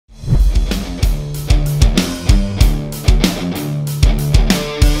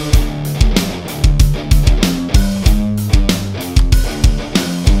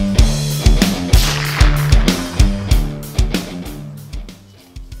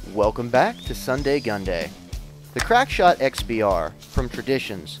Welcome back to Sunday Gun Day. The Crackshot XBR from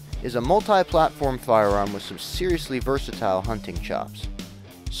Traditions is a multi-platform firearm with some seriously versatile hunting chops.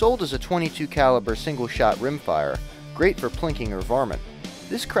 Sold as a .22 caliber single-shot rimfire, great for plinking or varmint,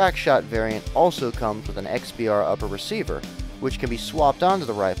 this Crackshot variant also comes with an XBR upper receiver, which can be swapped onto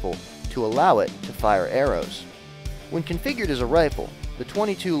the rifle to allow it to fire arrows. When configured as a rifle, the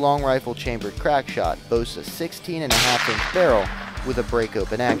 .22 long rifle chambered Crackshot boasts a 16.5-inch barrel with a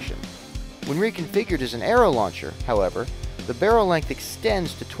break-open action. When reconfigured as an arrow launcher, however, the barrel length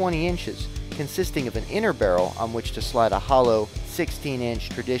extends to 20 inches, consisting of an inner barrel on which to slide a hollow 16-inch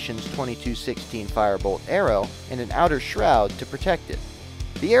Traditions .22-16 firebolt arrow and an outer shroud to protect it.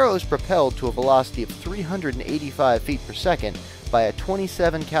 The arrow is propelled to a velocity of 385 feet per second by a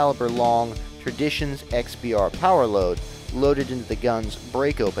 27 caliber long Traditions XBR power load loaded into the gun's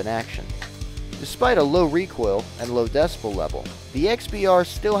break-open action. Despite a low recoil and low decibel level, the XBR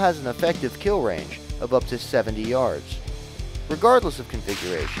still has an effective kill range of up to 70 yards. Regardless of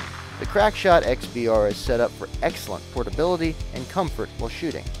configuration, the Crackshot XBR is set up for excellent portability and comfort while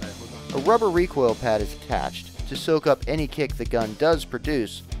shooting. A rubber recoil pad is attached to soak up any kick the gun does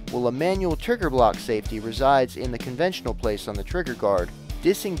produce, while a manual trigger block safety resides in the conventional place on the trigger guard,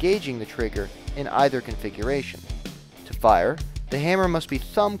 disengaging the trigger in either configuration. To fire, the hammer must be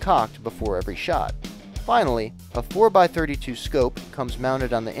thumb-cocked before every shot. Finally, a 4x32 scope comes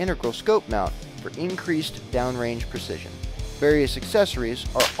mounted on the integral scope mount for increased downrange precision. Various accessories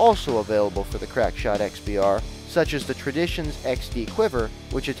are also available for the Crackshot XBR, such as the Traditions XD quiver,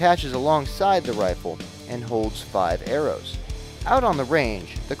 which attaches alongside the rifle and holds 5 arrows. Out on the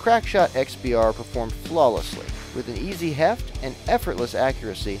range, the Crackshot XBR performed flawlessly. With an easy heft and effortless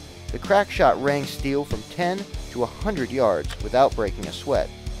accuracy, the Crackshot rang steel from 10 to 100 yards without breaking a sweat.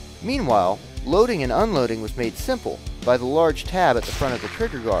 Meanwhile, loading and unloading was made simple by the large tab at the front of the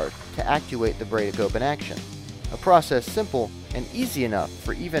trigger guard to actuate the break-open action. A process simple and easy enough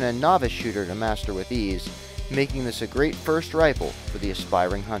for even a novice shooter to master with ease, making this a great first rifle for the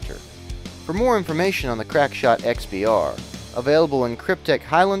aspiring hunter. For more information on the Crackshot XBR, available in Cryptek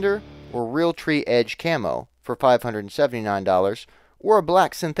Highlander or Realtree Edge Camo for $579, or a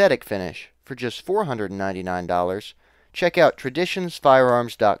black synthetic finish for just $499, check out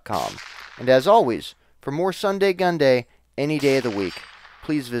traditionsfirearms.com. And as always, for more Sunday Gun Day any day of the week,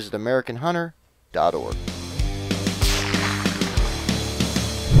 please visit AmericanHunter.org.